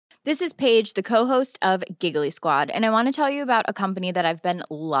This is Paige, the co-host of Giggly Squad, and I want to tell you about a company that I've been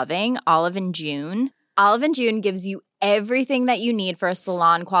loving, Olive & June. Olive & June gives you everything that you need for a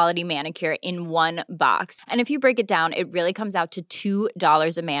salon-quality manicure in one box. And if you break it down, it really comes out to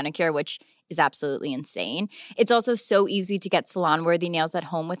 $2 a manicure, which is absolutely insane. It's also so easy to get salon-worthy nails at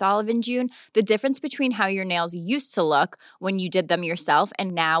home with Olive & June. The difference between how your nails used to look when you did them yourself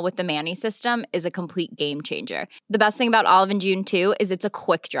and now with the Mani system is a complete game changer. The best thing about Olive & June, too, is it's a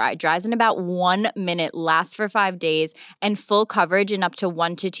quick dry. Dries in about 1 minute, lasts for 5 days, and full coverage in up to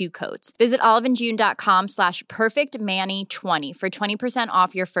 1 to 2 coats. Visit oliveandjune.com/perfectmani20 for 20%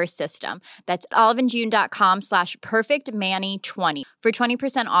 off your first system. That's oliveandjune.com/perfectmani20 for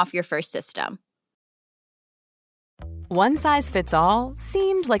 20% off your first system. One size fits all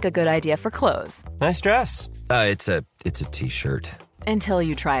seemed like a good idea for clothes. Nice dress. It's a t-shirt. Until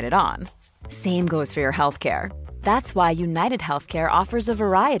you tried it on. Same goes for your healthcare. That's why United Healthcare offers a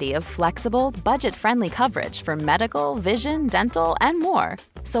variety of flexible, budget-friendly coverage for medical, vision, dental, and more.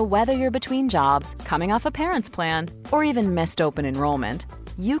 So whether you're between jobs, coming off a parent's plan, or even missed open enrollment,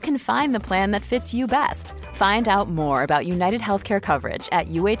 you can find the plan that fits you best. Find out more about United Healthcare coverage at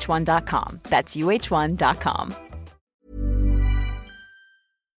uh1.com. That's uh1.com.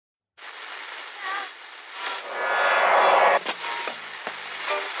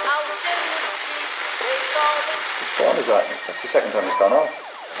 What is that? That's the second time it's gone off.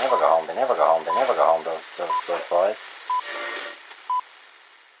 They never go home, those boys.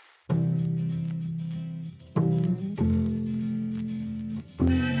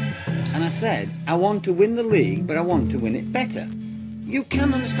 And I said, I want to win the league, but I want to win it better. You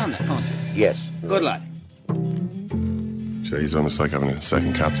can understand that, can't you? Yes. Good lad. So he's almost like having a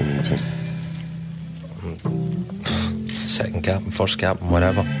second captain in the team. Second captain, first captain,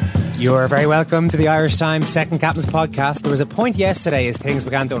 whatever. You're very welcome to the Irish Times Second Captain's Podcast. There was a point yesterday as things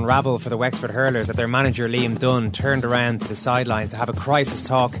began to unravel for the Wexford Hurlers that their manager Liam Dunn turned around to the sidelines to have a crisis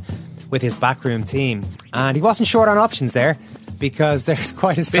talk with his backroom team. And he wasn't short on options there, because there's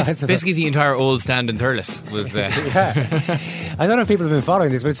quite a size of basically the entire old stand in Thurles was yeah. I don't know if people have been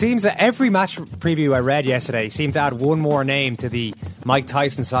following this, but it seems that every match preview I read yesterday seemed to add one more name to the Mike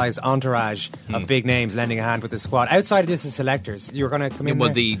Tyson sized entourage of big names lending a hand with the squad. Outside of just the selectors, you were going to come in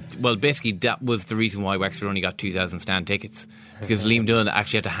well, basically that was the reason why Wexford only got 2,000 stand tickets, because Liam Dunn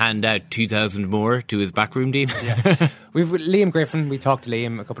actually had to hand out 2,000 more to his backroom team. Yeah. We've Liam Griffin. We talked to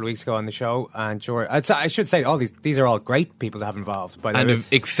Liam a couple of weeks ago on the show, and George, I should say all these are all great people to have involved. By the way, an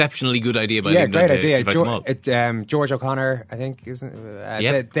exceptionally good idea by Liam Dunn. Great idea. George O'Connor, I think,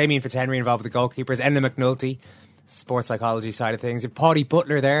 isn't Damien Fitzhenry involved with the goalkeepers. Enda McNulty, sports psychology side of things. Paddy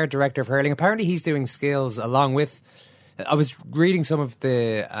Butler there, director of hurling. Apparently, he's doing skills along with. I was reading some of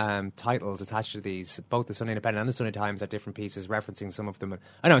the titles attached to these, both the Sunday Independent and the Sunday Times, at different pieces, referencing some of them.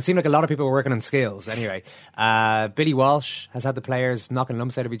 I know, it seemed like a lot of people were working on skills. Anyway, Billy Walsh has had the players knocking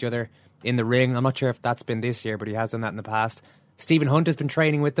lumps out of each other in the ring. I'm not sure if that's been this year, but he has done that in the past. Stephen Hunt has been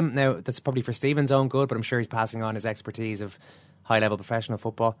training with them. Now, that's probably for Stephen's own good, but I'm sure he's passing on his expertise of high-level professional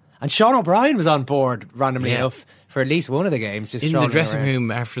football. And Sean O'Brien was on board, randomly enough, for at least one of the games. Just in the dressing room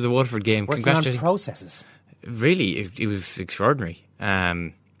after the Waterford game. Working on processes. Really, it was extraordinary.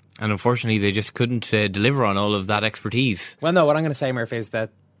 And unfortunately, they just couldn't deliver on all of that expertise. Well, no, what I'm going to say, Murph, is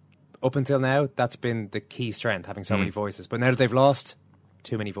that up until now, that's been the key strength, having so many voices. But now that they've lost,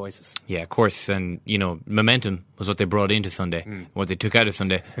 too many voices. Yeah, of course. And, momentum was what they brought into Sunday. What they took out of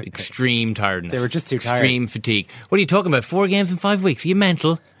Sunday. Extreme tiredness. They were just too tired. Extreme fatigue. What are you talking about? 4 games in 5 weeks? Are you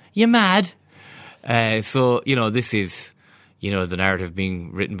mental? You mad? So, this is... the narrative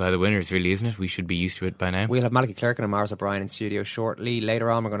being written by the winners, really, isn't it? We should be used to it by now. We'll have Malachy Clerkin and Maurice O'Brien in studio shortly. Later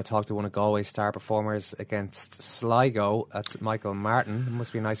on, we're going to talk to one of Galway's star performers against Sligo. That's Michael Martin. It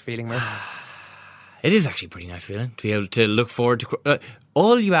must be a nice feeling, Murph. It is actually a pretty nice feeling to be able to look forward to...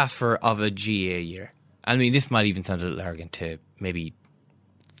 all you ask for of a GA year, I mean, this might even sound a little arrogant to maybe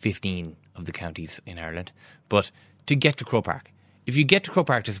 15 of the counties in Ireland, but to get to Croke Park. If you get to Croke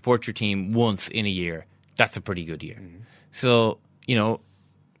Park to support your team once in a year, that's a pretty good year. So,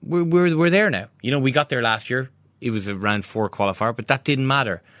 we're there now. We got there last year. It was a round 4 qualifier, but that didn't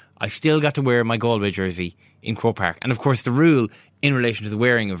matter. I still got to wear my Galway jersey in Croke Park. And of course, the rule in relation to the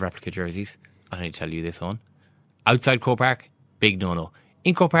wearing of replica jerseys, I need to tell you this one. Outside Croke Park, big no-no.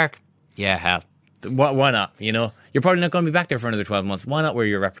 In Croke Park, yeah, hell. Why not? You're probably not going to be back there for another 12 months. Why not wear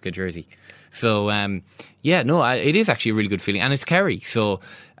your replica jersey? So, it is actually a really good feeling. And it's Kerry. So,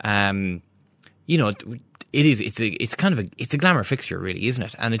 it's a glamour fixture, really, isn't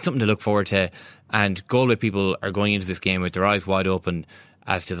it? And it's something to look forward to. And Galway people are going into this game with their eyes wide open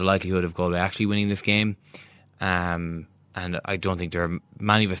as to the likelihood of Galway actually winning this game. and I don't think there are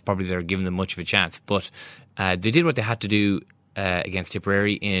many of us probably that are giving them much of a chance. But they did what they had to do against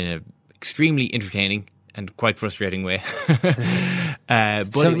Tipperary in an extremely entertaining and quite frustrating way.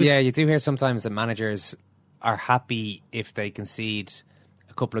 You do hear sometimes that managers are happy if they concede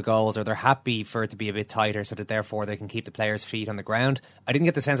a couple of goals, or they're happy for it to be a bit tighter so that therefore they can keep the players' feet on the ground. I didn't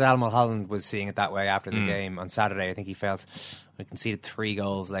get the sense that Al Mulholland was seeing it that way after the game on Saturday. I think he felt we conceded 3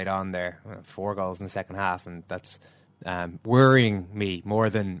 goals late on there, 4 goals in the second half, and that's worrying me more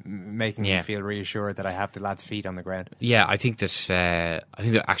than making me feel reassured that I have the lads' feet on the ground. Yeah, I think that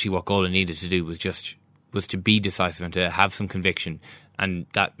actually what Golan needed to do was to be decisive and to have some conviction, and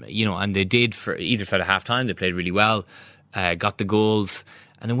that and they did for either side of half time. They played really well. Got the goals,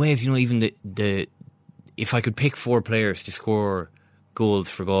 and in ways, even the if I could pick 4 players to score goals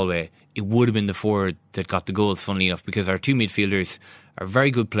for Galway, it would have been the 4 that got the goals, funnily enough, because our 2 midfielders are very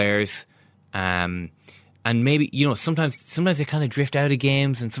good players, and maybe sometimes they kind of drift out of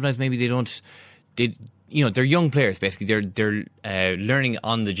games, and sometimes maybe they don't. They're young players basically. They're learning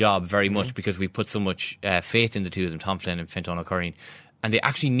on the job very much because we put so much faith in the 2 of them, Tom Flynn and Fintan O'Curry, and they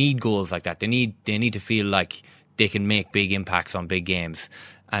actually need goals like that. They need to feel like they can make big impacts on big games.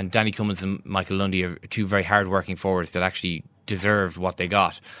 And Danny Cummins and Michael Lundy are 2 very hard-working forwards that actually deserved what they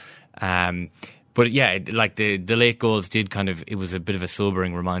got. But yeah, like the late goals did it was a bit of a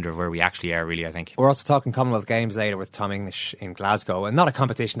sobering reminder of where we actually are, really, I think. We're also talking Commonwealth Games later with Tom English in Glasgow, and not a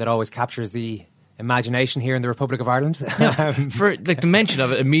competition that always captures the imagination here in the Republic of Ireland. For the mention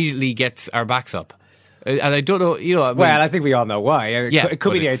of it immediately gets our backs up. And I don't know, Well, I think we all know why. It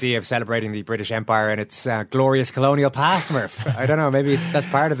could be the it's idea of celebrating the British Empire and its glorious colonial past, Murph. I don't know, maybe that's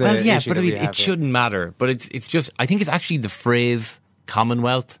part of the issue. But it shouldn't matter. But it's just, I think it's actually the phrase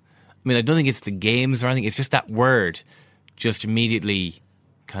Commonwealth. I mean, I don't think it's the games or anything. It's just that word just immediately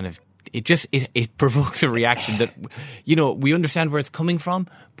kind of, it provokes a reaction that, we understand where it's coming from,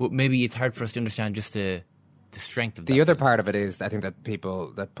 but maybe it's hard for us to understand just the strength of that. The other part of it is, I think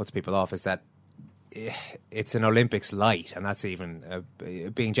that puts people off, is that it's an Olympics light, and that's even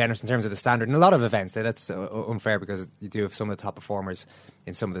being generous in terms of the standard. In a lot of events, that's unfair because you do have some of the top performers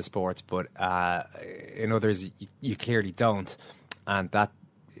in some of the sports, but in others you clearly don't, and that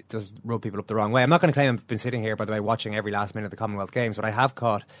does rub people up the wrong way. I'm not going to claim I've been sitting here, by the way, watching every last minute of the Commonwealth Games. What I have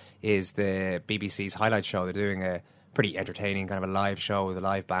caught is the BBC's highlight show. They're doing a pretty entertaining kind of a live show with a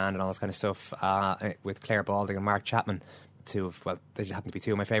live band and all this kind of stuff with Claire Balding and Mark Chapman. They happen to be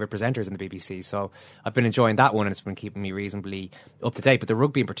 2 of my favourite presenters in the BBC, so I've been enjoying that one, and it's been keeping me reasonably up to date. But the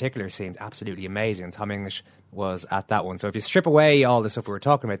rugby in particular seemed absolutely amazing, and Tom English was at that one. So if you strip away all the stuff we were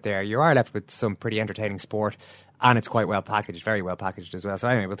talking about there, you are left with some pretty entertaining sport, and it's quite well packaged, very well packaged as well. So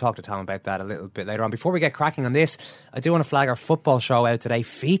anyway, we'll talk to Tom about that a little bit later on. Before we get cracking on this, I do want to flag our football show out today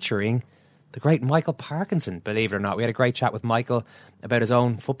featuring the great Michael Parkinson, believe it or not. We had a great chat with Michael about his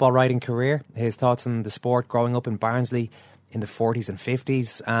own football writing career, his thoughts on the sport growing up in Barnsley in the 40s and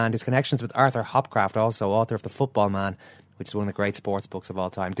 50s, and his connections with Arthur Hopcraft, also author of The Football Man, which is one of the great sports books of all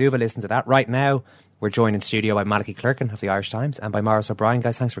time. Do have a listen to that. Right now, we're joined in studio by Malachy Clerkin of the Irish Times and by Maurice O'Brien.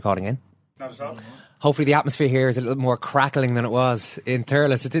 Guys, thanks for calling in. Not at all. Hopefully the atmosphere here is a little more crackling than it was in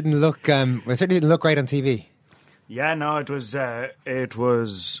Thurles. It didn't look, it certainly didn't look great on TV. Yeah, no, it was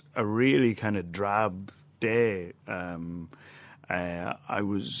a really kind of drab day. I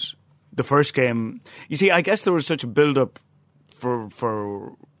was the first game. You see, I guess there was such a build-up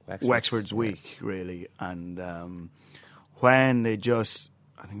for Wexford's week, really, and when they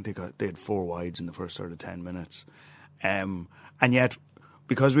I think they had 4 wides in the first sort of 10 minutes, and yet,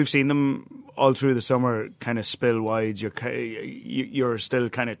 because we've seen them all through the summer kind of spill wide, you're still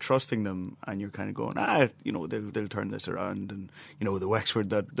kind of trusting them, and you're kind of going, they'll turn this around, and the Wexford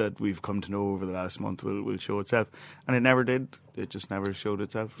that we've come to know over the last month will show itself, and it never did. It just never showed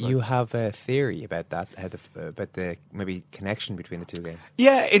itself. You have a theory about that, about the maybe connection between the 2 games.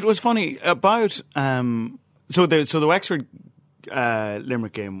 Yeah, it was funny about so the Wexford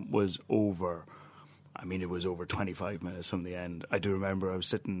Limerick game was over. I mean, it was over 25 minutes from the end. I do remember I was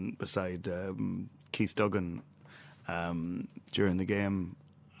sitting beside Keith Duggan during the game,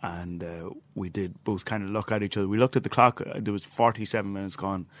 and we did both kind of look at each other. We looked at the clock. There was 47 minutes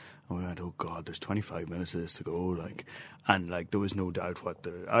gone, and we went, "Oh God, there's 25 minutes of this to go!" And there was no doubt what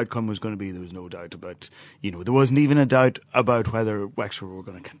the outcome was going to be. There was no doubt about, there wasn't even a doubt about whether Wexford were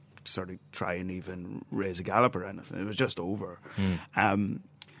going to sort of try and even raise a gallop or anything. It was just over.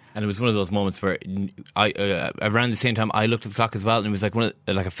 And it was one of those moments where around the same time I looked at the clock as well, and it was like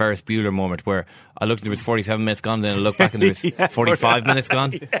like a Ferris Bueller moment where I looked and there was 47 minutes gone, then I looked back and there was 45 minutes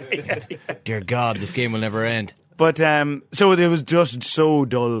gone. Dear God, this game will never end. But so it was just so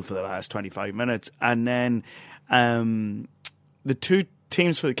dull for the last 25 minutes, and then the two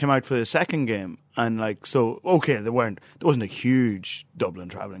teams that came out for the second game, and there wasn't a huge Dublin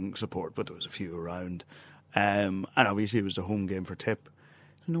travelling support, but there was a few around, and obviously it was a home game for Tipp.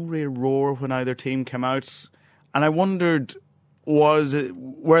 No real roar when either team came out, and I wondered, were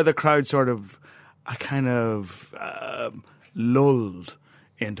the crowd sort of lulled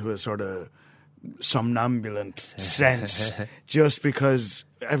into a sort of somnambulant sense just because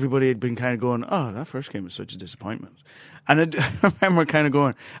everybody had been kind of going, oh, that first game was such a disappointment. And I remember kind of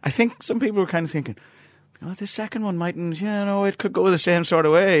going, I think some people were kind of thinking, the second one mightn't, it could go the same sort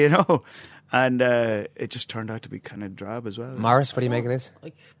of way, And it just turned out to be kind of drab as well. Morris, what do you make of this?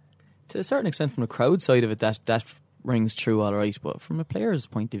 To a certain extent, from the crowd side of it, that rings true all right. But from a player's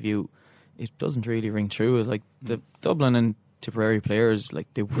point of view, it doesn't really ring true. It's like the Dublin and Tipperary players,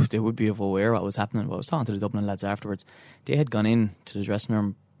 they would be aware what was happening. But I was talking to the Dublin lads afterwards. They had gone in to the dressing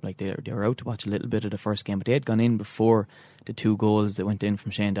room, they were out to watch a little bit of the first game, but they had gone in before the 2 goals that went in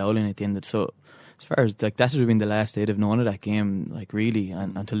from Shane Daly at the end. So as far as that would have been the last they'd have known of that game, really,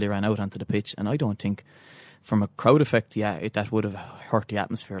 until they ran out onto the pitch. And I don't think, from a crowd effect, that would have hurt the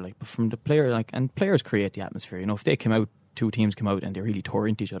atmosphere. But from the player, and players create the atmosphere. If they came out, 2 teams came out and they really tore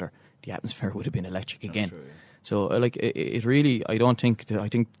into each other, the atmosphere would have been electric again. True, yeah. So, it really, I think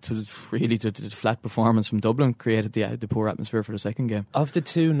the flat performance from Dublin created the poor atmosphere for the second game. Of the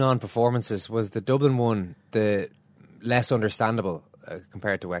 2 non-performances, was the Dublin one the less understandable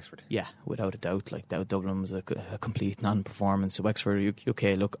compared to Wexford? Yeah, without a doubt. Dublin was a complete non-performance. So Wexford,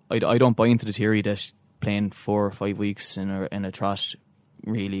 I don't buy into the theory that playing 4 or 5 weeks in a trot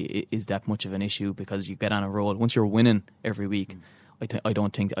really is that much of an issue, because you get on a roll. Once you're winning every week, I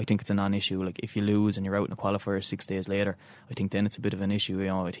think it's a non-issue. If you lose and you're out in a qualifier 6 days later, I think then it's a bit of an issue.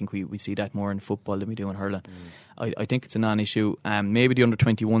 I think we see that more in football than we do in hurling. I think it's a non-issue. Maybe the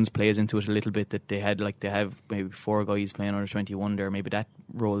under-21s plays into it a little bit, that they have maybe 4 guys playing under-21 there. Maybe that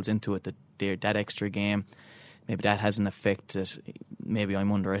rolls into it, that extra game. Maybe that has an effect that maybe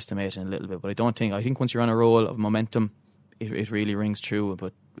I'm underestimating a little bit. But I think once you're on a roll of momentum, it really rings true.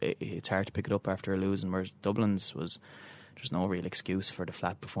 But it's hard to pick it up after a losing. Whereas Dublin's there's no real excuse for the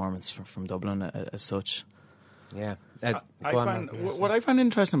flat performance from Dublin as such. Yeah. What I find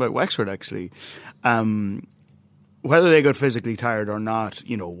interesting about Wexford, actually, whether they got physically tired or not,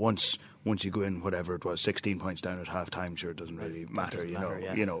 once you go in, whatever it was, 16 points down at half time, sure, it doesn't really matter,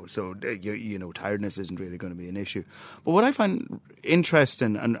 so tiredness isn't really going to be an issue. But what I find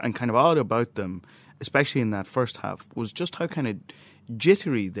interesting and kind of odd about them, especially in that first half, was just how kind of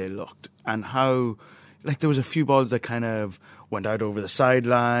jittery they looked, and how there was a few balls that kind of went out over the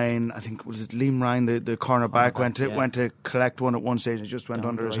sideline. I think, was it Liam Ryan, the cornerback, went to collect one at one stage and just went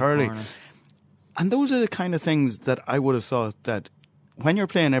under his hurley. And those are the kind of things that I would have thought that when you're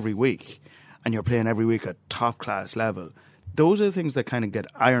playing every week, and you're playing every week at top class level, those are the things that kind of get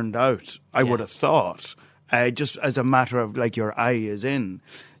ironed out, I would have thought, just as a matter of your eye is in.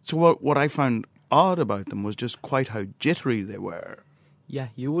 So what I found odd about them was just quite how jittery they were. Yeah,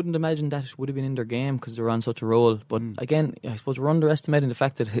 you wouldn't imagine that it would have been in their game because they were on such a roll. But again, I suppose we're underestimating the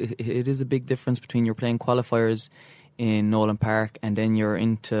fact that it is a big difference between you're playing qualifiers in Nolan Park and then you're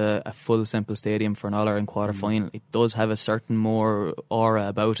into a full Semple Stadium for an All-Ireland quarter-final. It does have a certain more aura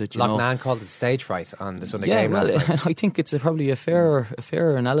about it. Loughnane called it stage fright on the Sunday game last night. I think it's probably a fair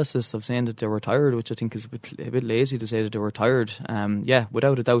analysis of saying that they were tired, which I think is a bit lazy to say that they were tired.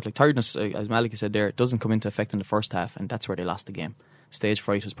 Without a doubt, tiredness, as Maliki said there, it doesn't come into effect in the first half, and that's where they lost the game. Stage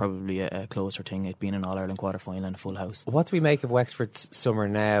fright was probably a closer thing, it being an All-Ireland quarter-final and a full house. What do we make of Wexford's summer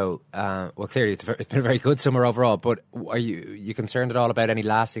now? Clearly it's been a very good summer overall, but are you concerned at all about any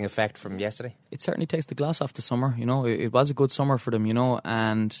lasting effect from yesterday? It certainly takes the glass off the summer. It was a good summer for them,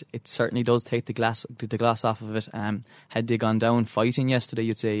 and it certainly does take the glass off of it. Had they gone down fighting yesterday,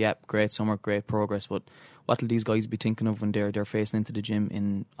 you'd say, yeah, great summer, great progress, but what will these guys be thinking of when they're facing into the gym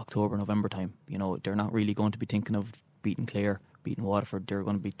in October, November time? They're not really going to be thinking of beating Clare, beating Waterford. They're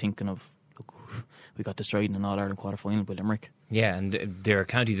going to be thinking of, look, we got destroyed in an All-Ireland quarter-final by Limerick. Yeah, and there are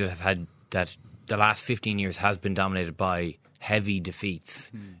counties that have had that the last 15 years has been dominated by heavy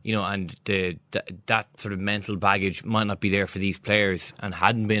defeats, and that sort of mental baggage might not be there for these players and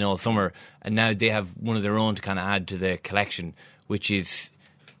hadn't been all summer, and now they have one of their own to kind of add to the collection, which is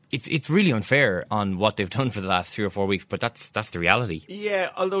it's really unfair on what they've done for the last 3 or 4 weeks, but that's the reality. Yeah,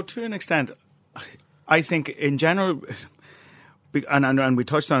 although to an extent, I think in general, and we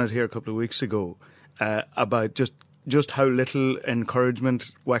touched on it here a couple of weeks ago, about just how little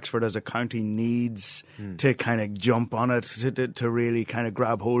encouragement Wexford as a county needs to kind of jump on it, to really kind of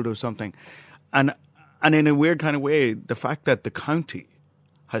grab hold of something. And in a weird kind of way, the fact that the county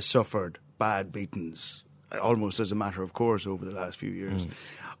has suffered bad beatings almost as a matter of course over the last few years,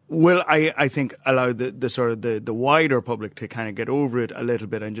 will, I think, allow the sort of the wider public to kind of get over it a little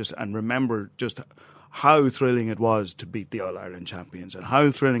bit and remember just how thrilling it was to beat the All-Ireland champions and how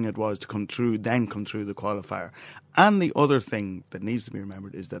thrilling it was to come through the qualifier. And the other thing that needs to be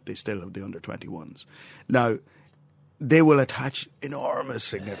remembered is that they still have the under-21s. Now, they will attach enormous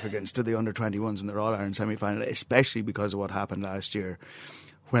significance to the under-21s in their All-Ireland semi-final, especially because of what happened last year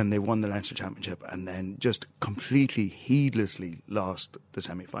when they won the Leinster Championship and then just completely heedlessly lost the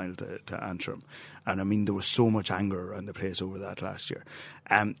semi-final to Antrim. And I mean, there was so much anger around the place over that last year.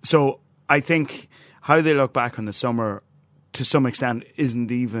 So I think how they look back on the summer, to some extent,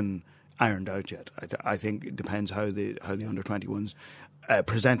 isn't even ironed out yet. I think it depends how the under-21s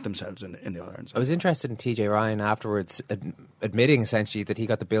present themselves in the All-Ireland. I was interested in TJ Ryan afterwards admitting essentially that he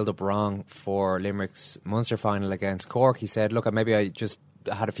got the build-up wrong for Limerick's Munster final against Cork. He said, look, maybe I just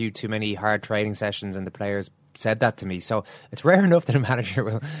had a few too many hard training sessions and the players said that to me. So it's rare enough that a manager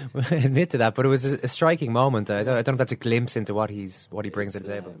will admit to that, but it was a striking moment. I don't know if that's a glimpse into what he brings to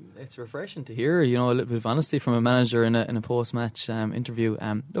the table. It's refreshing to hear, a little bit of honesty from a manager in a post-match interview.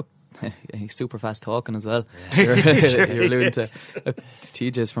 Look, he's super fast talking as well. You're alluding to. Look,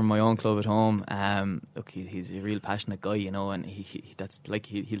 TJ's from my own club at home. Look, he's a real passionate guy, and he that's like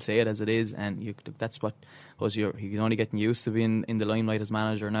he'll say it as it is, and that's what. He's only getting used to being in the limelight as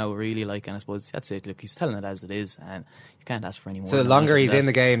manager now, really. And I suppose that's it. Look, he's telling it as it is, and you can't ask for any more. So the longer he's in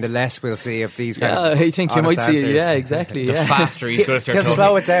the game, the less we'll see of these kind of. I think you might see it. Yeah, exactly. The faster he's going to start. He'll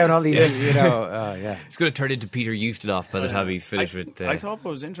slow it down. All these, He's going to turn into Peter Eustadoff by the time he's finished with. I thought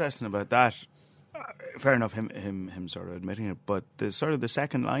what was interesting about that. Fair enough, him sort of admitting it, but the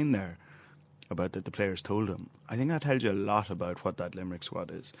second line there about that the players told him, I think that tells you a lot about what that Limerick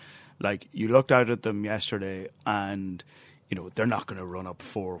squad is. Like, you looked out at them yesterday and they're not going to run up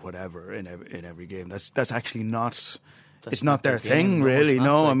 4 whatever in every game. That's actually not it's not their thing, really.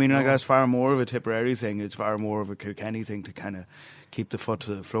 No, I mean, it's far more of a Tipperary thing. It's far more of a Kilkenny thing to kind of keep the foot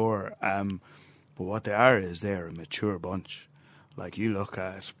to the floor. But what they are is they're a mature bunch. Like, you look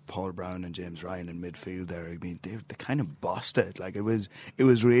at Paul Brown and James Ryan in midfield there, I mean, they kind of bossed it. Like, it was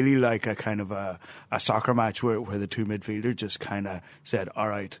really like a kind of a soccer match where the two midfielders just kind of said, all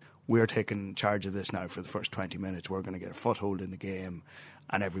right, we're taking charge of this now for the first 20 minutes. We're going to get a foothold in the game,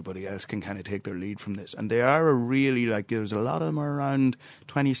 and everybody else can kind of take their lead from this. And they are a really, there's a lot of them are around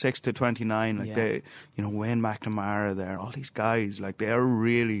 26 to 29. They, Wayne McNamara there, all these guys, they are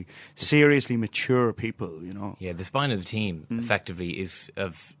really seriously mature people, Yeah, the spine of the team effectively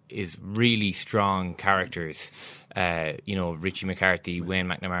is really strong characters. Richie McCarthy, Wayne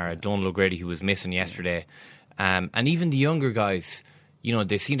McNamara, Donald O'Grady, who was missing yesterday, and even the younger guys.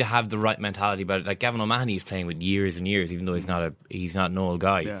 They seem to have the right mentality about it. Like Gavin O'Mahony is playing with years and years, even though he's not an old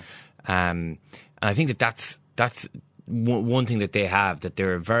guy. Yeah. And I think that's one thing that they have, that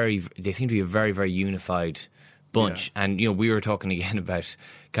they seem to be a very, very unified bunch. Yeah. And we were talking again about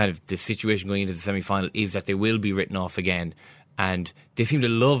kind of the situation going into the semi-final is that they will be written off again. And they seem to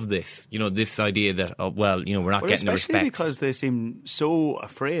love this, this idea that, we're not getting the respect. Especially because they seem so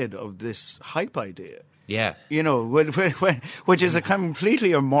afraid of this hype idea. Yeah. Which is a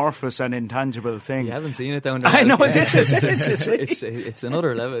completely amorphous and intangible thing. You haven't seen it down there. I know, this is it's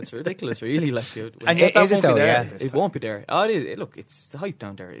another level. It's ridiculous, really. And yet that won't be there. It won't be there. Look, it's the hype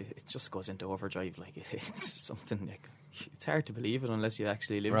down there. It just goes into overdrive. It's something, it's hard to believe it unless you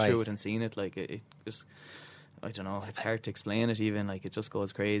actually lived through it and seen it. It just, I don't know, it's hard to explain it even. It just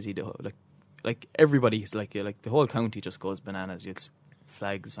goes crazy. Everybody's the whole county just goes bananas. It's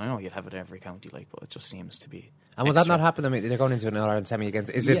flags. I know you'd have it in every county, but it just seems to be. And will that not happen? I mean, they're going into an All-Ireland semi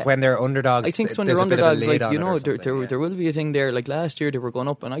against. Is it when they're underdogs? I think it's when they're underdogs. There will be a thing there. Like last year, they were going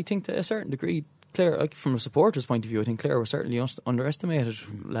up, and I think to a certain degree, Clare, from a supporter's point of view, I think Clare were certainly underestimated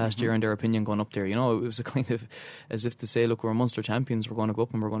last year in their opinion going up there. It was a kind of as if to say, look, we're Munster champions, we're going to go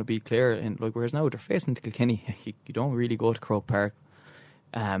up and we're going to beat Clare. And whereas now they're facing Kilkenny, you don't really go to Croke Park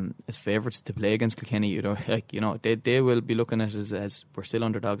as favourites to play against Kilkenny. They will be looking at it as we're still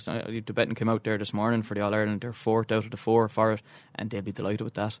underdogs. The betting came out there this morning for the All-Ireland. They're 4th out of the 4 for it, and they'll be delighted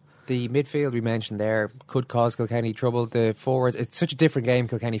with that. The midfield we mentioned there could cause Kilkenny trouble. The forwards, it's such a different game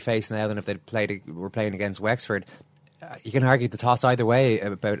Kilkenny face now than if were playing against Wexford. you can argue the toss either way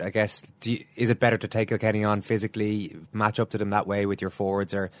about, I guess, is it better to take Kilkenny on physically, match up to them that way with your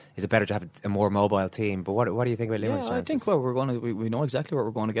forwards, or is it better to have a more mobile team? But what do you think about Limerick's chances? I think we know exactly what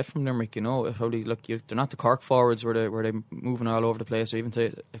we're going to get from Limerick. You know, probably look, they're not the Cork forwards where they're moving all over the place, or even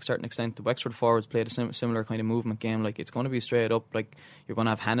to a certain extent the Wexford forwards played a similar kind of movement game. Like, it's going to be straight up. Like, you're going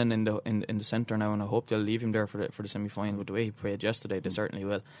to have Hannon in the centre now, and I hope they'll leave him there for the semi final. With the way he played yesterday, they certainly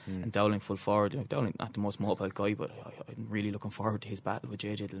will. And Dowling full forward. You know, Dowling not the most mobile guy, but I'm really looking forward to his battle with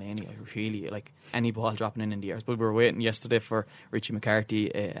JJ Delaney. I really like any ball dropping in the air. But we were waiting yesterday for Richie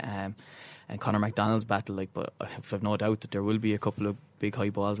McCarthy and Conor McDonald's battle. Like, but I've no doubt that there will be a couple of big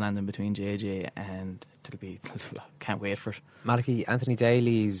high balls landing between JJ and can't wait for it. Malachy, Anthony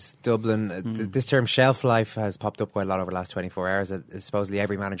Daly's Dublin, this term shelf life has popped up quite a lot over the last 24 hours. Supposedly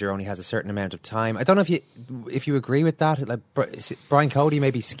every manager only has a certain amount of time. I don't know if you agree with that. Like, Brian Cody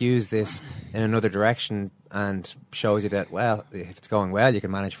maybe skews this in another direction and shows you that, well, if it's going well, you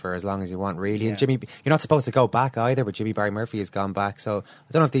can manage for as long as you want, really. And Jimmy, you're not supposed to go back either, but Jimmy Barry Murphy has gone back. So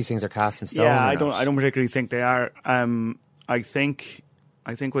I don't know if these things are cast in stone. Yeah, I don't particularly think they are. I think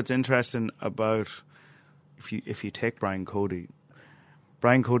what's interesting about if you take Brian Cody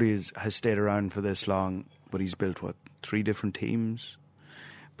has stayed around for this long, but he's built 3 different teams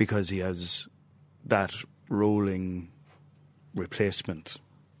because he has that rolling replacement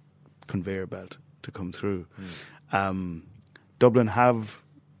conveyor belt to come through. Dublin have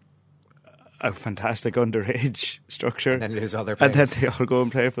a fantastic underage structure, and then lose all their players, and then they all go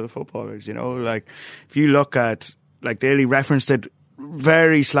and play for the footballers. You know, like if you look at, like, Daly referenced it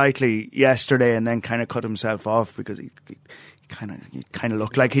very slightly yesterday, and then kind of cut himself off because he kind of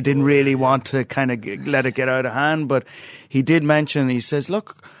looked like he didn't really want to kind of let it get out of hand. But he did mention, he says,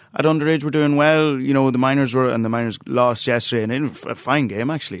 look, at underage we're doing well. You know, the minors lost yesterday, and in a fine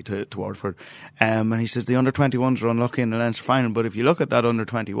game actually to Waterford. And he says the under-21s are unlucky in the Leinster final. But if you look at that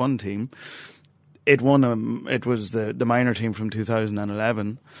under-21 team, it won. It was the minor team from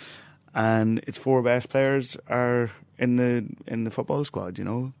 2011, and its 4 best players are in the football squad. You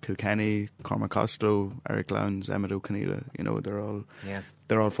know, Kilkenny, Cormac Costello, Eric Lowndes, Emmett O'Conneilla. You know, they're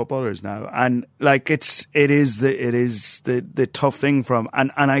all footballers now, and like it is the tough thing from,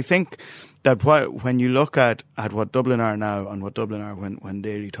 and I think that when you look at what Dublin are now and what Dublin are when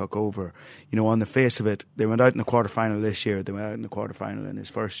Daly took over, you know, on the face of it, they went out in the quarter-final this year, they went out in the quarter-final in his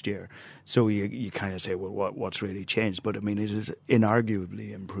first year, so you kind of say, well, what's really changed? But I mean, it is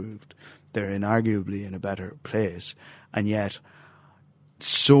inarguably improved. They're inarguably in a better place, and yet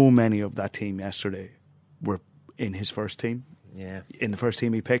so many of that team yesterday were in his first team. Yeah, in the first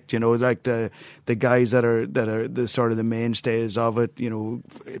team he picked, you know, like the guys that are the sort of the mainstays of it, you know,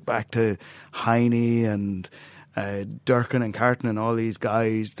 back to Heine and Durkin and Carton and all these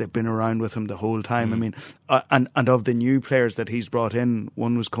guys, they've been around with him the whole time. I mean, and of the new players that he's brought in,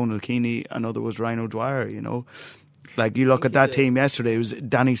 one was Conal Keaney, another was Ryan O'Dwyer, you know. Like, you look at that team yesterday, it was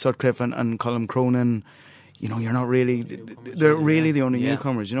Danny Sutcliffe and Colm Cronin. You know, you're not really, they're really the only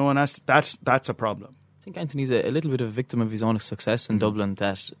newcomers, you know, and that's a problem. I think Anthony's a little bit of a victim of his own success in Dublin.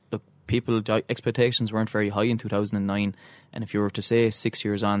 That, look, expectations weren't very high in 2009, and if you were to say 6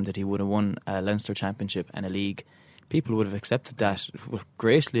 years on that he would have won a Leinster Championship and a league, people would have accepted that,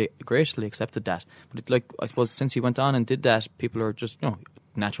 graciously accepted that. But I suppose since he went on and did that, people are just, you know,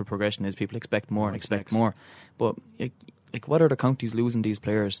 natural progression is people expect more and expect more. But like, what other counties losing these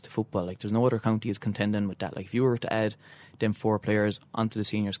players to football? Like, there's no other county is contending with that. Like, if you were to add them 4 players onto the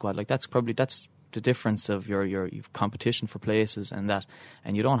senior squad, like, that's the difference of your competition for places and that,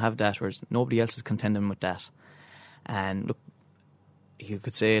 and you don't have that, whereas nobody else is contending with that. And look, you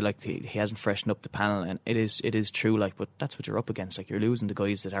could say like he hasn't freshened up the panel, and it is true, like, but that's what you're up against. Like, you're losing the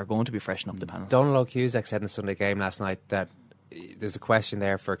guys that are going to be freshening up the panel. Donald O'Cusack said in the Sunday game last night that there's a question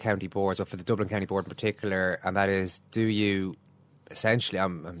there for county boards, or for the Dublin County Board in particular, and that is, do you essentially,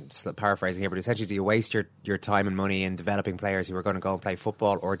 I'm paraphrasing here, but essentially, do you waste your time and money in developing players who are going to go and play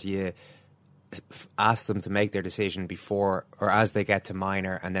football, or do you ask them to make their decision before or as they get to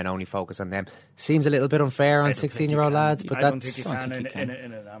minor and then only focus on them? Seems a little bit unfair on 16-year-old lads, but I don't think you can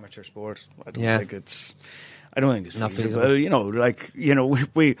in an amateur sport. I don't think it's not feasible. You know, like, you know,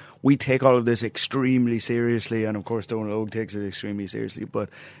 we take all of this extremely seriously, and of course Donald Ogue takes it extremely seriously. But,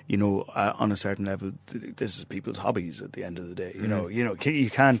 you know, on a certain level, this is people's hobbies at the end of the day. You know, you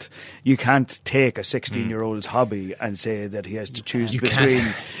can't take a 16-year-old's hobby and say that he has to choose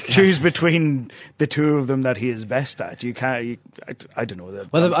between the two of them that he is best at. You can't. I don't know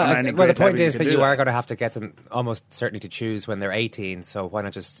that. Well, the point is that you are going to have to get them almost certainly to choose when they're 18. So why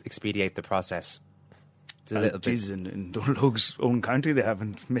not just expedite the process? It's a little bit. Geez, in Dundalk's own county, they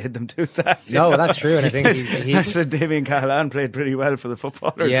haven't made them do that. No, that's true, and I think I said Damien Cahalane played pretty well for the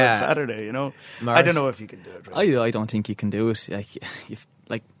footballers on Saturday. I don't know if you can do it. Really. I don't think you can do it.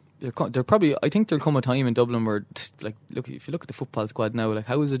 They're probably. I think there'll come a time in Dublin where, look, if you look at the football squad now,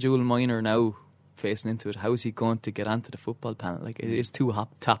 how is a Joel Minor now facing into it? How is he going to get onto the football panel? It is too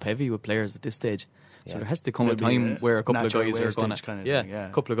top heavy with players at this stage. So there has to come a time where a couple of guys are going to, a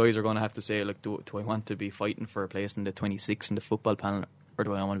couple of guys are going to have to say, do I want to be fighting for a place in the 26 in the football panel, or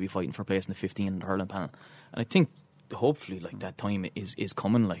do I want to be fighting for a place in the 15 in the hurling panel? And I think hopefully that time is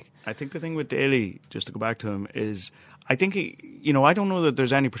coming. I think the thing with Daly, just to go back to him, is I think I don't know that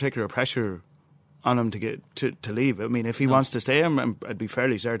there's any particular pressure on him to get to leave. I mean, if he wants to stay, I'd be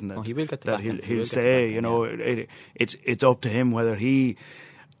fairly certain that he will get he'll stay. It's up to him whether he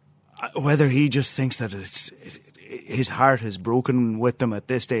just thinks that his heart is broken with them at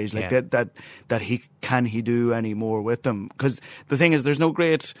this stage, that he do any more with them. Because the thing is, there's no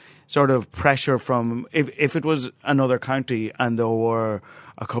great sort of pressure from if it was another county and there were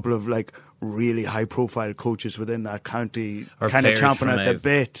a couple of really high profile coaches within that county kind of chomping at the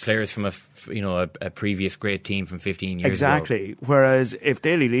bit. Players from a previous great team from 15 years ago. Exactly. Whereas if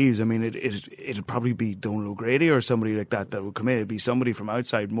Daly leaves, I mean, it'll probably be Donal O'Grady or somebody like that would come in. It'd be somebody from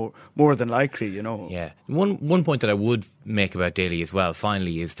outside more than likely, Yeah. One point that I would make about Daly as well,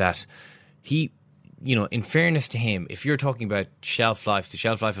 finally, is that he, in fairness to him, if you're talking about shelf life, the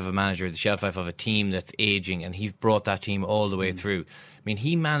shelf life of a manager, the shelf life of a team that's aging, and he's brought that team all the way through. I mean,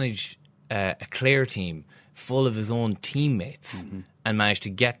 he managed a Clare team full of his own teammates and managed to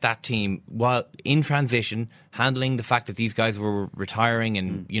get that team while in transition, handling the fact that these guys were retiring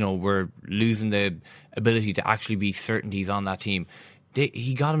and were losing the ability to actually be certainties on that team.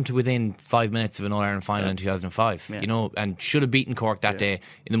 He got him to within 5 minutes of an All-Ireland final in 2005, and should have beaten Cork that day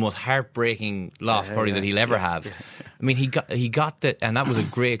in the most heartbreaking loss probably that he'll ever have. I mean, he got that, and that was a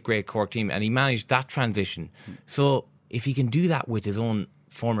great Cork team, and he managed that transition. So if he can do that with his own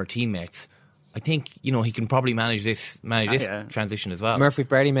former teammates, I think he can probably manage this transition as well. Murph, we've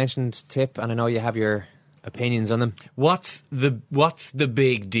barely mentioned Tipp, and I know you have your opinions on them. What's the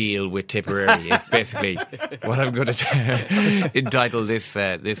big deal with Tipperary is basically what I'm going to entitle this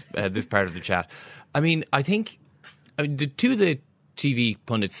part of the chat. I mean, the two of the TV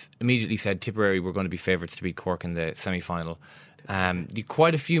pundits immediately said Tipperary were going to be favourites to beat Cork in the semi-final.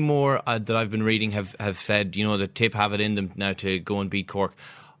 Quite a few more that I've been reading have said, that Tipp have it in them now to go and beat Cork.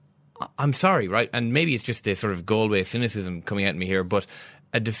 I'm sorry, right? And maybe it's just a sort of Galway cynicism coming at me here, but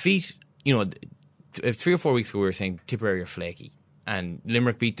a defeat, 3 or 4 weeks ago we were saying Tipperary are flaky, and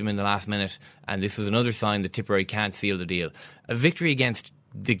Limerick beat them in the last minute, and this was another sign that Tipperary can't seal the deal. A victory against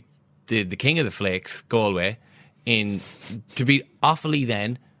the king of the flakes, Galway, to beat Offaly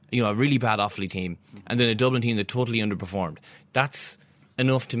then, a really bad Offaly team, and then a Dublin team that totally underperformed. That's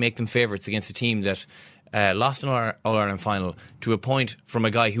enough to make them favourites against a team that lost an All-Ireland final to a point from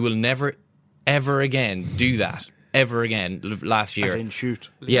a guy who will never, ever again do that. Ever again last year. As in shoot.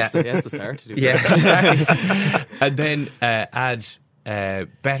 Yeah. He has to start to do that. Yeah, exactly. And then add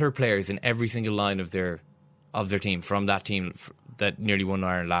better players in every single line of their team from that team that nearly won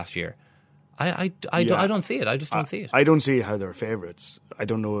Ireland last year. I don't see it. I just don't see it. I don't see how they're favourites. I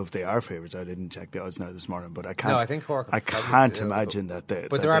don't know if they are favourites. I didn't check the odds now this morning, but I can't. No, I think Cork. I can't imagine that they.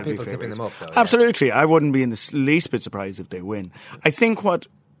 But there are people tipping them up, though. Absolutely, I wouldn't be in the least bit surprised if they win. I think what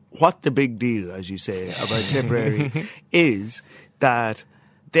the big deal, as you say, about Tipperary is that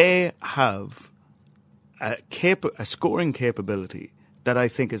they have a scoring capability that I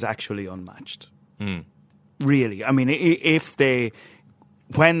think is actually unmatched. Really, I mean,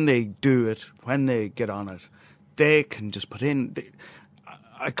 when they do it, when they get on it, they can just put in.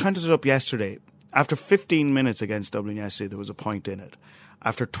 I counted it up yesterday. After 15 minutes against Dublin yesterday, there was a point in it.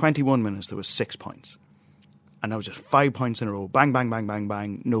 After 21 minutes, there was 6 points. And that was just 5 points in a row. Bang, bang, bang, bang,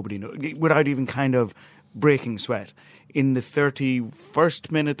 bang. Nobody knew. Without even kind of breaking sweat. In the 31st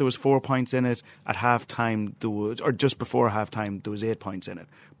minute, there was 4 points in it. At half-time, or just before half-time, there was 8 points in it.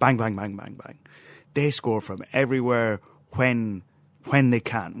 Bang, bang, bang, bang, bang. They score from everywhere when they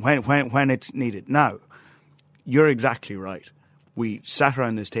can, when it's needed. Now, you're exactly right. We sat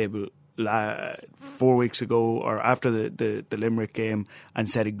around this table 4 weeks ago or after the Limerick game and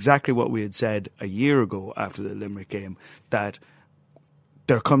said exactly what we had said a year ago after the Limerick game, that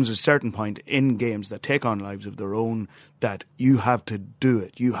there comes a certain point in games that take on lives of their own that you have to do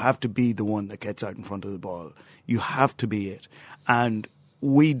it. You have to be the one that gets out in front of the ball. You have to be it. And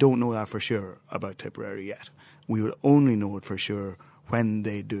we don't know that for sure about Tipperary yet. We will only know it for sure when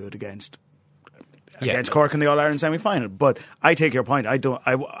they do it against Cork in the All-Ireland semi-final. But I take your point.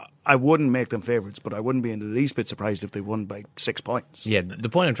 I wouldn't make them favourites, but I wouldn't be in the least bit surprised if they won by 6 points. Yeah, the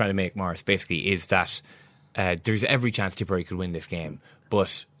point I'm trying to make, Morris, basically is that there's every chance Tipperary could win this game,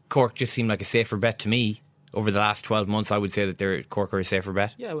 but Cork just seemed like a safer bet to me. Over the last 12 months, I would say that Cork are a safer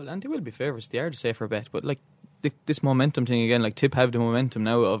bet. Yeah, well, and they will be favourites. They are the safer bet. But like this momentum thing again, like Tipp have the momentum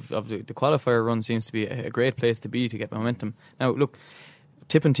now of the qualifier run seems to be a great place to be to get momentum. Now, look,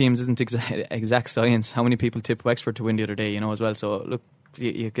 tipping teams isn't exact science. How many people tip Wexford to win the other day, as well. So look,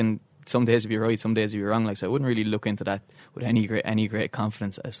 you can some days you'll be right, some days you'll be wrong. Like, so I wouldn't really look into that with any great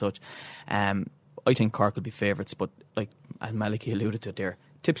confidence as such. I think Cork will be favourites, but like as Malachy alluded to there,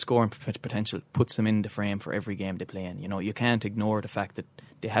 Tipp scoring potential puts them in the frame for every game they play in. You can't ignore the fact that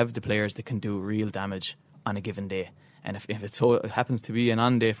they have the players that can do real damage on a given day. And if it happens to be an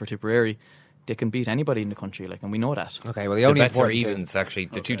on day for Tipperary, they can beat anybody in the country, and we know that. Okay, well, the only bets are important evens, actually.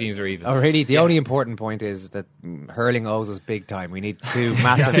 The two teams are evens. Oh, really? The only important point is that hurling owes us big time. We need 2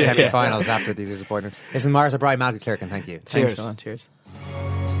 massive semi-finals after these disappointments. Listen, Morris O'Brien, Malcolm Clerk, and thank you. Cheers. Thanks, cheers.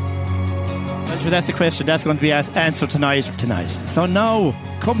 Well, that's the question that's going to be answered tonight. So now,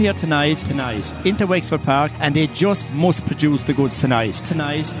 come here tonight into Wexford Park, and they just must produce the goods tonight.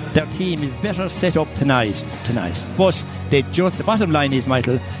 Their team is better set up tonight. But the bottom line is,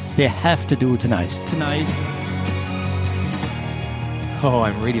 Michael, they have to do tonight. Oh,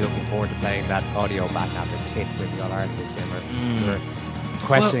 I'm really looking forward to playing that audio back after Tipp with the All-Ireland this year. We're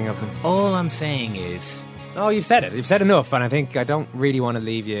questioning of them. All I'm saying is... Oh, you've said it. You've said enough, and I think I don't really want to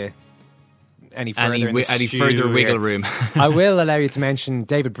leave you any further wiggle room. I will allow you to mention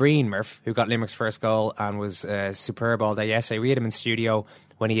David Breen, Murph, who got Limerick's first goal and was superb all day yesterday. We had him in studio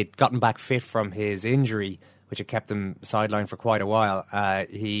when he had gotten back fit from his injury, which had kept him sidelined for quite a while.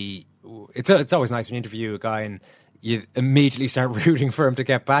 It's always nice when you interview a guy and you immediately start rooting for him to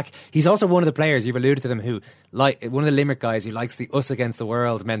get back. He's also one of the players, you've alluded to them, who one of the Limerick guys who likes the us against the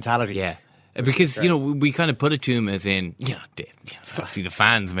world mentality. Yeah. Because, we kind of put it to him as in, obviously the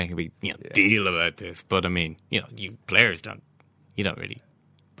fans make a big deal about this, but I mean, you players don't really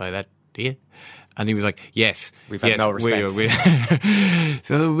buy that, do you? And he was like, yes. We've had no respect.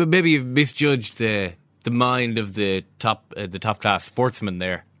 So maybe you've misjudged the mind of the top class sportsman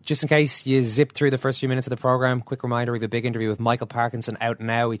there. Just in case you zip through the first few minutes of the programme, quick reminder, we have a big interview with Michael Parkinson out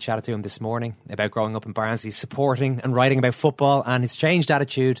now. We chatted to him this morning about growing up in Barnsley, supporting and writing about football and his changed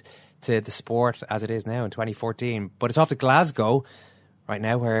attitude to the sport as it is now in 2014. But it's off to Glasgow right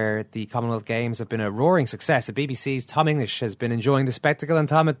now, where the Commonwealth Games have been a roaring success. The BBC's Tom English has been enjoying the spectacle, and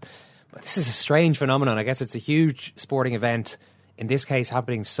Tom, this is a strange phenomenon. I guess it's a huge sporting event, in this case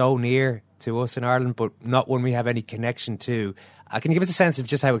happening so near to us in Ireland, but not one we have any connection to. Can you give us a sense of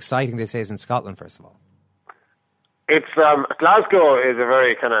just how exciting this is in Scotland, first of all? It's Glasgow is a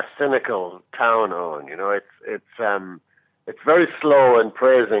very kind of cynical town, Owen. It's very slow in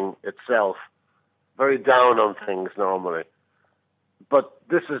praising itself, very down on things normally. But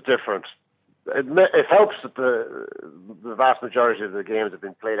this is different. It helps that the vast majority of the games have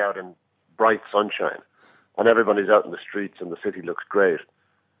been played out in bright sunshine, and everybody's out in the streets and the city looks great.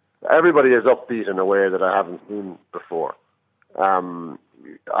 Everybody is upbeat in a way that I haven't seen before.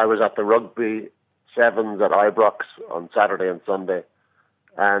 I was at the rugby sevens at Ibrox on Saturday and Sunday,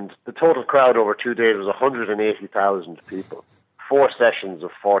 and the total crowd over 2 days was 180,000 people, 4 sessions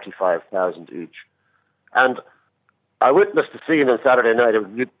of 45,000 each. And I witnessed the scene on Saturday night.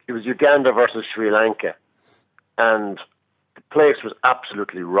 It was Uganda versus Sri Lanka, and the place was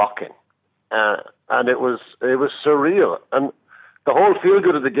absolutely rocking, and it was surreal. And the whole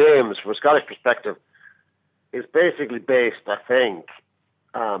feel-good of the games, from a Scottish perspective, is basically based, I think,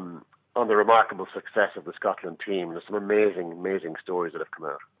 on the remarkable success of the Scotland team. There's some amazing stories that have come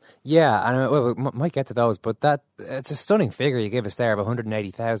out. Yeah, and we might get to those, but it's a stunning figure you give us there of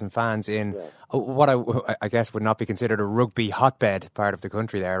 180,000 fans in what I guess would not be considered a rugby hotbed part of the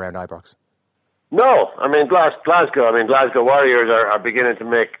country there around Ibrox. No, I mean Glasgow Warriors are beginning to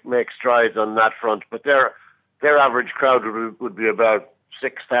make strides on that front, but their average crowd would be about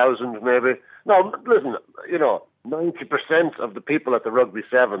 6,000 maybe. No, listen, 90% of the people at the rugby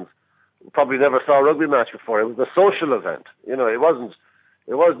sevens probably never saw a rugby match before. It was a social event. It wasn't,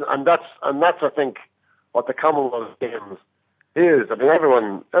 and that's I think what the Commonwealth Games is. I mean,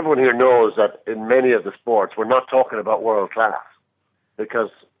 everyone here knows that in many of the sports we're not talking about world class because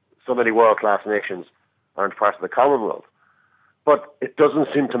so many world class nations aren't part of the Commonwealth. But it doesn't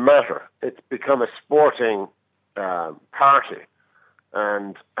seem to matter. It's become a sporting party,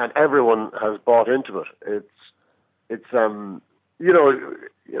 and everyone has bought into it. It's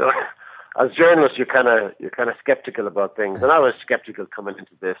as journalists, you're kind of skeptical about things, and I was skeptical coming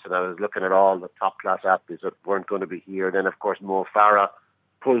into this, and I was looking at all the top class athletes that weren't going to be here. Then, of course, Mo Farah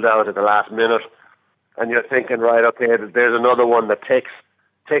pulled out at the last minute, and you're thinking, right, okay, there's another one that takes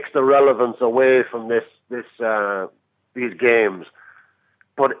the relevance away from these games.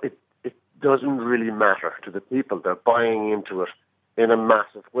 But it doesn't really matter to the people. They're buying into it in a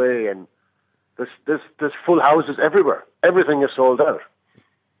massive way, and there's full houses everywhere. Everything is sold out.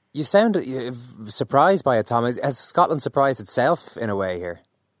 You sound surprised by it, Tom. Has Scotland surprised itself in a way here?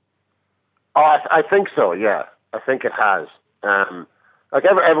 Oh, I think so, yeah. I think it has.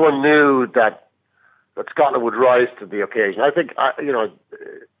 Everyone knew that Scotland would rise to the occasion. I think,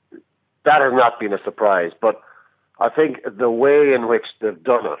 that has not been a surprise, but I think the way in which they've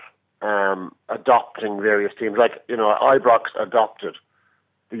done it, adopting various teams, like, Ibrox adopted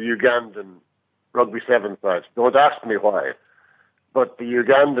the Ugandan rugby 7 side. Don't ask me why, but the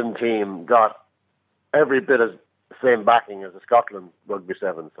Ugandan team got every bit of the same backing as the Scotland rugby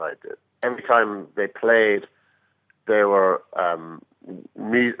 7 side did. Every time they played, they were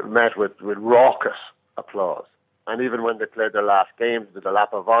met with raucous applause. And even when they played their last games, did a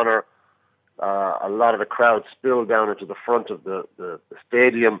lap of honour, a lot of the crowd spilled down into the front of the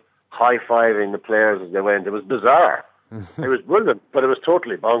stadium, high-fiving the players as they went. It was bizarre. It was brilliant, but it was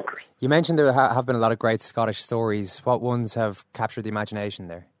totally bonkers. You mentioned there have been a lot of great Scottish stories. What ones have captured the imagination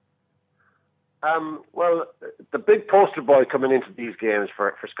there? Well, the big poster boy coming into these games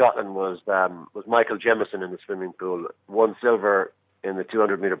for Scotland was Michael Jemison in the swimming pool. Won silver in the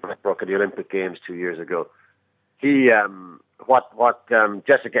 200-metre breaststroke at the Olympic Games 2 years ago. He, what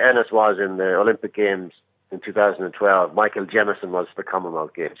Jessica Ennis was in the Olympic Games in 2012, Michael Jemison was for the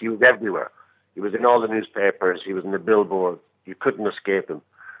Commonwealth Games. He was everywhere. He was in all the newspapers. He was in the billboard. You couldn't escape him.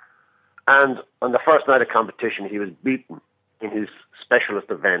 And on the first night of competition, he was beaten in his specialist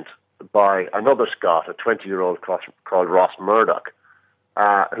event by another Scot, a 20-year-old called Ross Murdoch,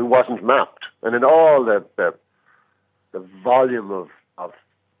 who wasn't mapped. And in all the volume of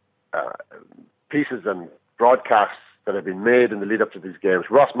pieces and broadcasts that have been made in the lead up to these games,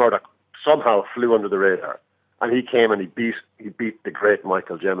 Ross Murdoch somehow flew under the radar, and he came and he beat the great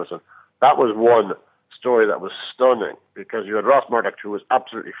Michael Jemison. That was one story that was stunning, because you had Ross Murdoch, who was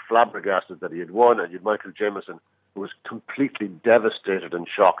absolutely flabbergasted that he had won, and you had Michael Jemison, who was completely devastated and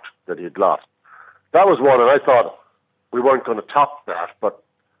shocked that he had lost. That was one, and I thought we weren't going to top that. But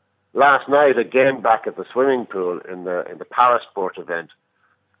last night, again, back at the swimming pool in the Parasport event,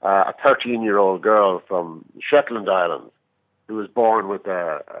 a 13-year-old girl from Shetland Islands, who was born with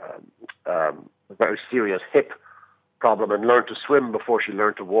a very serious hip problem and learned to swim before she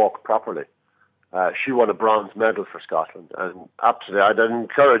learned to walk properly. She won a bronze medal for Scotland, and absolutely, I'd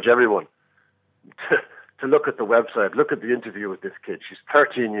encourage everyone to look at the website, look at the interview with this kid. She's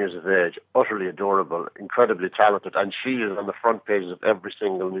 13 years of age, utterly adorable, incredibly talented, and she is on the front pages of every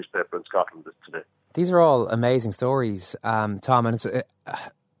single newspaper in Scotland today. These are all amazing stories, Tom, and it's,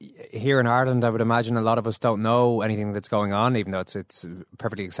 here in Ireland, I would imagine a lot of us don't know anything that's going on, even though it's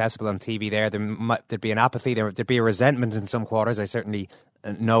perfectly accessible on TV there. There'd be an apathy, there'd be a resentment in some quarters. I certainly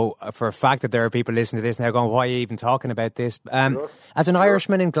know for a fact that there are people listening to this now going, why are you even talking about this? As an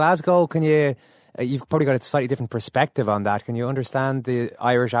Irishman in Glasgow, you've probably got a slightly different perspective on that. Can you understand the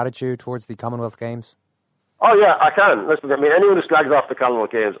Irish attitude towards the Commonwealth Games? Oh, yeah, I can. Listen, anyone who slags off the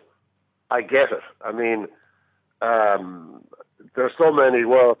Commonwealth Games, I get it. There are so many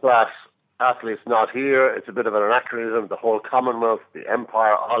world-class athletes not here. It's a bit of an anachronism. The whole Commonwealth, the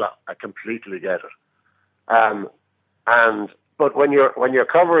Empire, all I completely get it. But when you're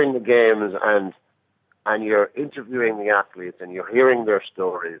covering the games and you're interviewing the athletes and you're hearing their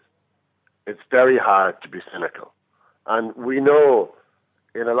stories, it's very hard to be cynical. And we know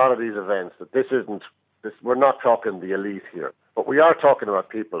in a lot of these events that we're not talking the elite here, but we are talking about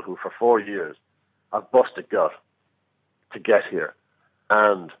people who for 4 years have busted gut to get here,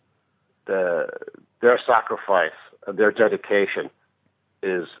 and their sacrifice and their dedication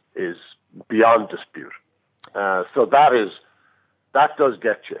is beyond dispute. So that does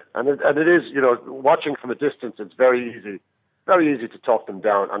get you, and it is, watching from a distance, it's very easy to talk them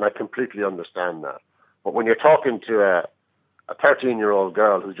down, and I completely understand that. But when you're talking to a 13-year-old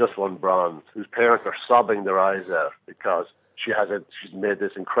girl who's just won bronze, whose parents are sobbing their eyes out because she's made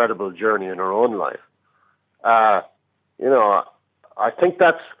this incredible journey in her own life, I think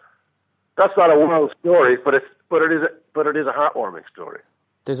that's not a world story, but it is a heartwarming story.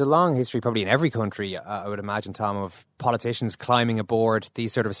 There's a long history, probably in every country, I would imagine, Tom, of politicians climbing aboard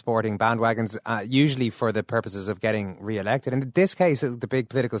these sort of sporting bandwagons, usually for the purposes of getting re-elected. In this case, the big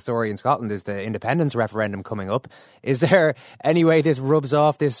political story in Scotland is the independence referendum coming up. Is there any way this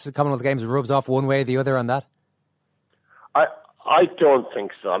Commonwealth Games rubs off one way or the other on that? I don't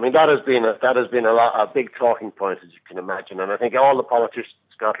think so. That has been a big talking point, as you can imagine, and I think all the politicians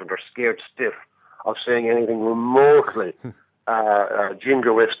in Scotland are scared stiff of saying anything remotely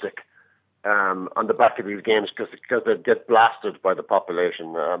jingoistic on the back of these games because they get blasted by the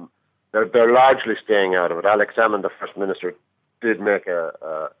population. They're largely staying out of it. Alex Salmond, the First Minister, did make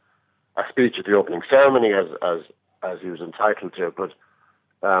a speech at the opening ceremony as he was entitled to, but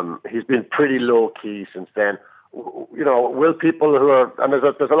he's been pretty low key since then. You know, will people who are, and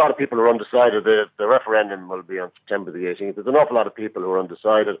there's a lot of people who are undecided. The referendum will be on September the 18th. There's an awful lot of people who are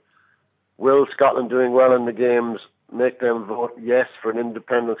undecided. Will Scotland doing well in the games make them vote yes for an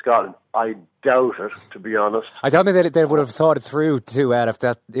independent Scotland? I doubt it, to be honest. I don't think they would have thought it through too well if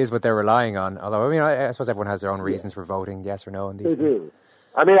that is what they're relying on. Although, I mean, I suppose everyone has their own reasons for voting yes or no on these things. They do.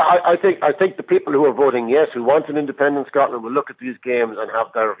 I mean, I think the people who are voting yes, who want an independent Scotland, will look at these games and have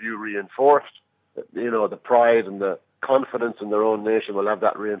their view reinforced. You know, the pride and the confidence in their own nation will have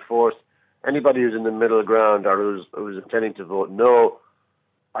that reinforced. Anybody who's in the middle ground or who's intending to vote no,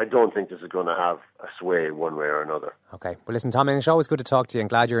 I don't think this is going to have a sway one way or another. Okay. Well, listen, Tom, it's always good to talk to you and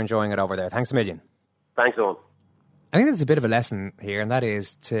glad you're enjoying it over there. Thanks a million. Thanks, Owen. I think there's a bit of a lesson here, and that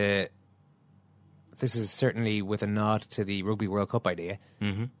is this is certainly with a nod to the Rugby World Cup idea.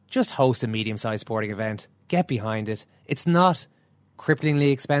 Mm-hmm. Just host a medium-sized sporting event. Get behind it. It's not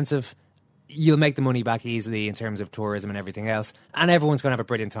cripplingly expensive. You'll make the money back easily in terms of tourism and everything else, and everyone's going to have a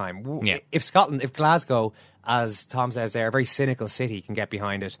brilliant time. Yeah. If Glasgow, as Tom says there, a very cynical city, can get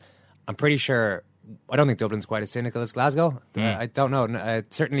behind it, I'm pretty sure, I don't think Dublin's quite as cynical as Glasgow. I don't know.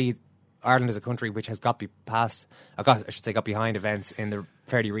 Certainly Ireland is a country which has got behind events in the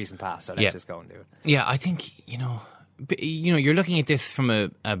fairly recent past, so let's just go and do it. Yeah, I think, you're looking at this from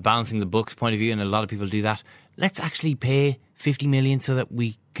a balancing the books point of view, and a lot of people do that. Let's actually pay 50 million so that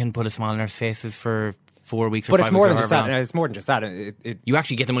we can put a smile on our faces for 4 weeks or 5 weeks. But it's more than just that. It's more than just that. You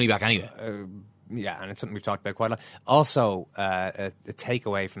actually get the money back anyway. Yeah, and it's something we've talked about quite a lot. Also, a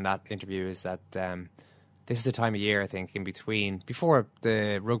takeaway from that interview is that this is the time of year, I think, before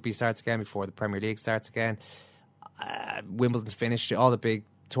the rugby starts again, before the Premier League starts again. Wimbledon's finished, all the big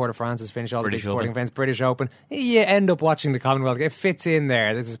Tour de France has finished, all the big sporting events, British Open. You end up watching the Commonwealth. It fits in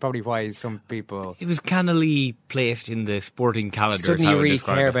there. This is probably why some people... It was cannily placed in the sporting calendar. Suddenly you really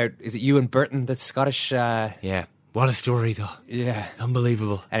care about, is it Ewan Burton, that's Scottish... Yeah. What a story, though. Yeah.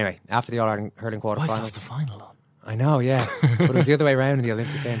 Unbelievable. Anyway, after the All-Ireland hurling quarterfinals... I lost the final on. I know, yeah. But it was the other way around in the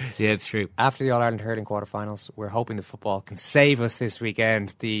Olympic Games. Yeah, it's true. After the All-Ireland hurling quarterfinals, we're hoping the football can save us this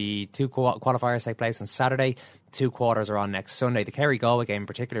weekend. The two qualifiers take place on Saturday. 2 quarters are on next Sunday. The Kerry-Galway game in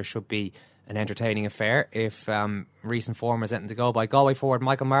particular should be an entertaining affair if recent form is anything to go by. Galway forward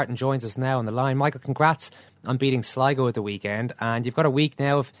Michael Martin joins us now on the line. Michael, congrats on beating Sligo at the weekend. And you've got a week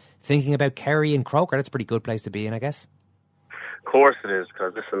now of thinking about Kerry and Croker. That's a pretty good place to be in, I guess. Of course it is,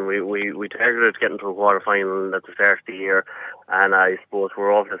 because listen, we targeted getting to a quarter final at the start of the year, and I suppose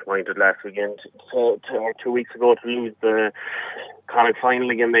we're all disappointed last weekend, 2 weeks ago, to lose the Connacht final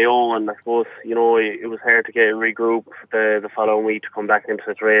against Mayo, and I suppose, it was hard to get regroup the following week to come back into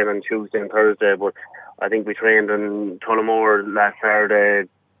the train on Tuesday and Thursday, but I think we trained in Tullamore last Saturday,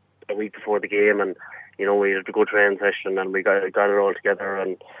 a week before the game, and we had a good training session, and we got it all together,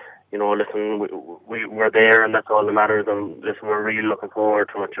 and listen, we're there, and that's all that matters. And listen, we're really looking forward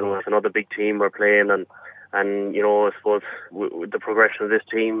to it. It's another big team we're playing, and I suppose with the progression of this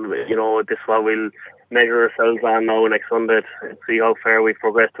team, this is what we'll measure ourselves on now next Sunday to see how far we've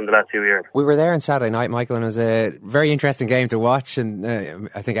progressed in the last few years. We were there on Saturday night, Michael, and it was a very interesting game to watch. And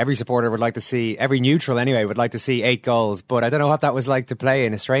I think every supporter would like to see, every neutral anyway, would like to see 8 goals. But I don't know what that was like to play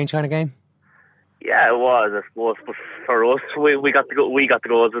in a strange kind of game. Yeah, it was, I suppose, but for us, we got the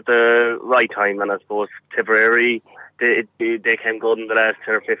goals at the right time, and I suppose Tipperary, they came good in the last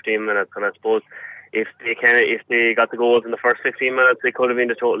 10 or 15 minutes, and I suppose if they got the goals in the first 15 minutes, it could have been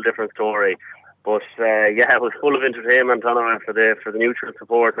a total different story. But it was full of entertainment anyway for the neutral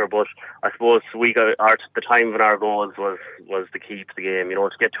supporter. But I suppose the time of our goals was the key to the game. To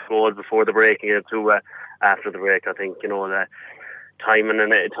get 2 goals before the break and get 2 after the break. I think the timing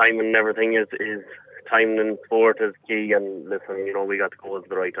and everything is timing in sport is key, and listen, we got the goals at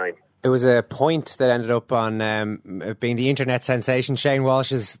the right time. It was a point that ended up on being the internet sensation, Shane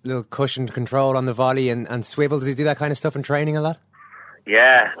Walsh's little cushioned control on the volley and swivel. Does he do that kind of stuff in training a lot?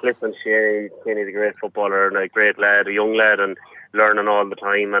 Yeah, listen, Shane's a great footballer and a great lad, a young lad, and learning all the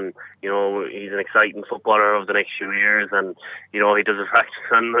time, and he's an exciting footballer of the next few years, and he does a practice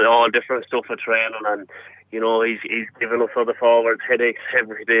and all different stuff at training, and he's giving us other forwards headaches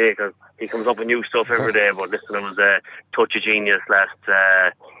every day because he comes up with new stuff every day. But listen, it was a touch of genius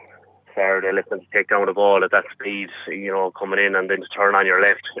last Saturday. Listen, to take down the ball at that speed, coming in and then to turn on your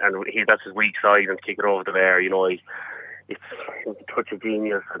left, and that's his weak side, and to kick it over the bar. it's a touch of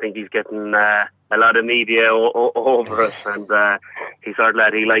genius. I think he's getting a lot of media over us, and he's our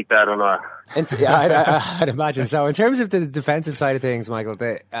lad. He liked that or not. I'd imagine so. In terms of the defensive side of things, Michael,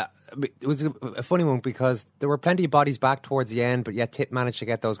 it was a funny one because there were plenty of bodies back towards the end, but yet Tipp managed to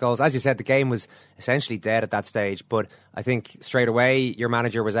get those goals. As you said, the game was essentially dead at that stage, but I think straight away your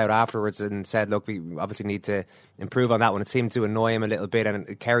manager was out afterwards and said, look, we obviously need to improve on that one. It seemed to annoy him a little bit,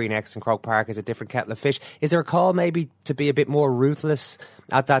 and Kerry next in Croke Park is a different kettle of fish. Is there a call maybe to be a bit more ruthless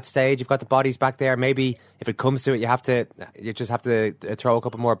at that stage? You've got the bodies back there. Maybe if it comes to it, you just have to throw a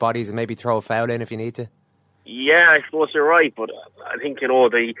couple more bodies and maybe throw a foul in if you need to. Yeah, I suppose you're right, but I think, I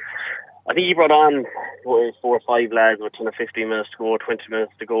think he brought on 4 or 5 lads with 15 minutes to go, 20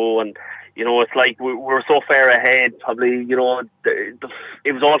 minutes to go, and it's like we were so far ahead. Probably,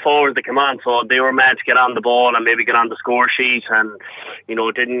 it was all forwards that came on, so they were mad to get on the ball and maybe get on the score sheet, and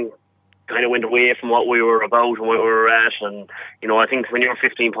didn't kind of went away from what we were about and what we were at. And I think when you're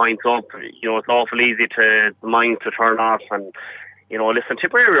 15 points up, it's awful easy to the mind to turn off. And listen,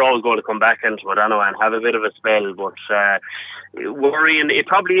 Tipperary are always going to come back into it anyway and have a bit of a spell, but worrying, it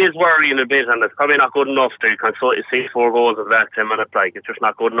probably is worrying a bit, and it's probably not good enough to see 4 goals in that 10 minutes. Like, it's just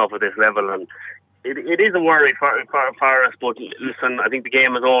not good enough at this level, and it is a worry for us. But listen, I think the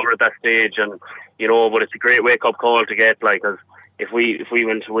game is over at that stage, and but it's a great wake up call to get. Like, as if we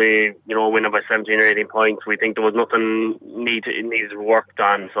went away, winning by 17 or 18 points, we think there was nothing needed worked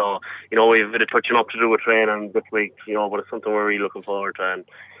on. So we have a bit of touching up to do with training this week. But it's something we're really looking forward to, and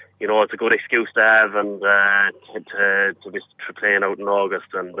it's a good excuse to have, and to be playing out in August,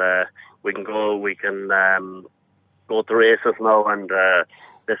 and we can go to the races now, and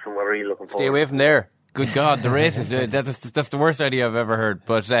listen, we're really looking forward. Stay away from there. Good God, the races, that's the worst idea I've ever heard.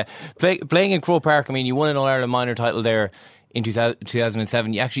 But playing in Croke Park, I mean, you won an All-Ireland minor title there in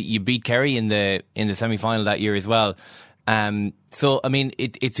 2007. You beat Kerry in the semi-final that year as well. So I mean,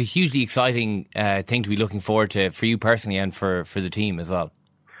 it's a hugely exciting thing to be looking forward to for you personally and for the team as well.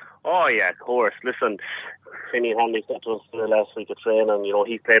 Oh yeah, of course. Listen, Finney Hanley said to us last week at training,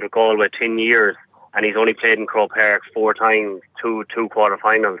 he's played with Galway 10 years and he's only played in Croke Park 4 times, two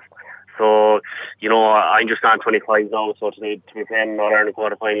quarter-finals. So, I'm just on 25 now, so to be playing an All-Ireland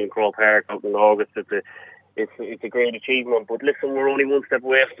quarter-final in Croke Park out in August, it's a great achievement. But listen, we're only one step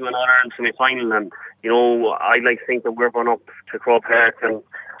away from an All-Ireland semi-final, and I'd like to think that we're going up to Croke Park, and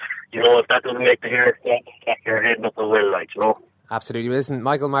if that doesn't make the hair stack your head, nothing will, Absolutely. Listen,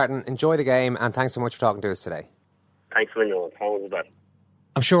 Michael Martin, enjoy the game, and thanks so much for talking to us today. Thanks for knowing. How was that?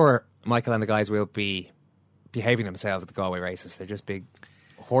 I'm sure Michael and the guys will be behaving themselves at the Galway races. They're just big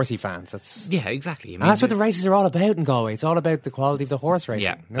horsey fans. Yeah, exactly. I mean, and that's what the races are all about in Galway. It's all about the quality of the horse racing.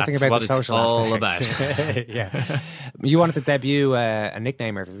 Yeah, nothing about the social all aspect. About. Yeah. You wanted to debut a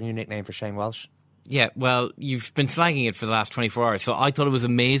nickname, or a new nickname for Shane Walsh. Yeah, well, you've been slagging it for the last 24 hours, so I thought it was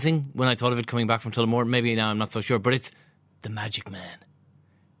amazing when I thought of it coming back from Tullamore. Maybe now I'm not so sure, but it's the Magic Man.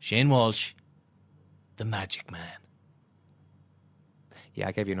 Shane Walsh, the Magic Man. Yeah,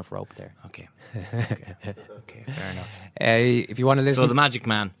 I gave you enough rope there. Okay, fair enough. If you want to listen... So the Magic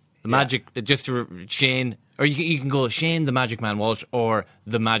Man. Just to Shane... Or you can go Shane the Magic Man Walsh or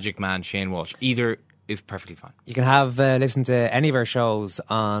the Magic Man Shane Walsh. Either is perfectly fine. You can have listen to any of our shows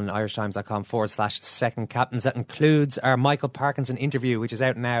on irishtimes.com/second captains. That includes our Michael Parkinson interview, which is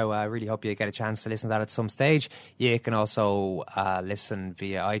out now. I really hope you get a chance to listen to that at some stage. You can also listen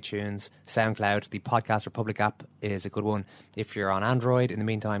via iTunes, SoundCloud. The Podcast Republic app is a good one if you're on Android. In the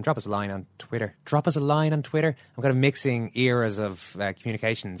meantime, drop us a line on Twitter. I'm kind of mixing eras of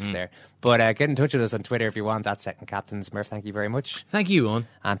communications there. But get in touch with us on Twitter if you want, at Second Captains. Murph, thank you very much. Thank you, Owen.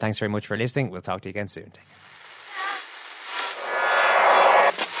 And thanks very much for listening. We'll talk to you again soon. Take care.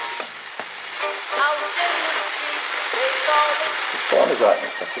 What time is that?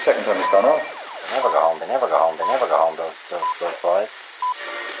 That's the second time it's gone off. They never go home, those boys.